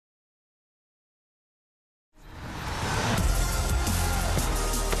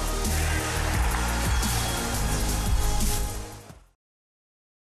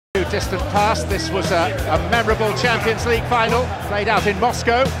distant past, this was a memorable Champions League final played out in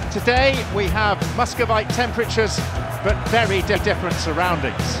Moscow. Today we have Muscovite temperatures, but very different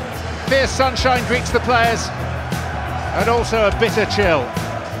surroundings. Fierce sunshine greets the players, and also a bitter chill.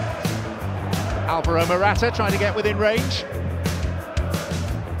 Alvaro Morata trying to get within range.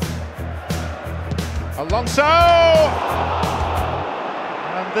 Alonso!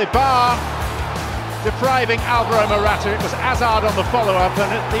 And the bar depriving Alvaro Morata. It was Hazard on the follow-up,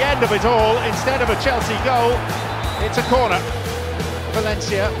 and at the end of it all, instead of a Chelsea goal, it's a corner.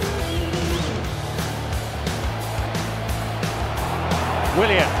 Valencia.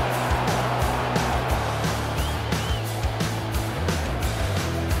 Willian.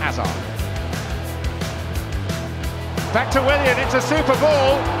 Hazard. Back to Willian, it's a super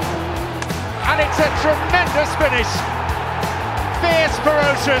ball, and it's a tremendous finish. Fierce,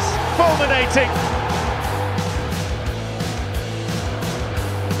 ferocious, fulminating.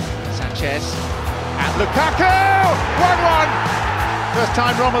 Sanchez and Lukaku! 1-1! First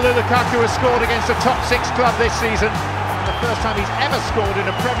time Romelu Lukaku has scored against a top six club this season. And the first time he's ever scored in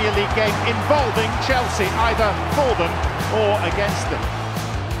a Premier League game involving Chelsea, either for them or against them.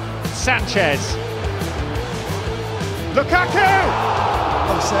 Sanchez. Lukaku!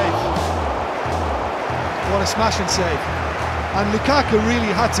 What a save. What a smashing save. And Lukaku really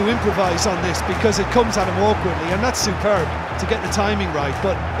had to improvise on this because it comes at him awkwardly, and that's superb to get the timing right,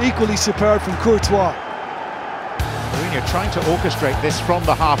 but equally superb from Courtois. Mourinho trying to orchestrate this from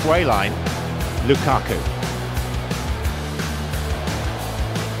the halfway line. Lukaku.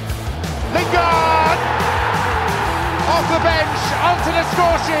 Lingard! Off the bench, onto the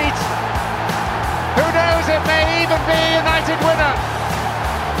score sheet. Who knows, it may even be a United winner.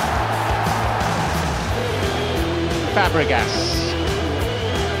 Fabregas.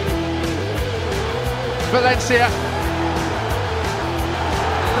 Valencia.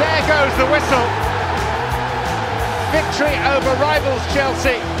 There goes the whistle. Victory over rivals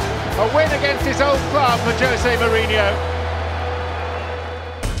Chelsea. A win against his old club for Jose Mourinho.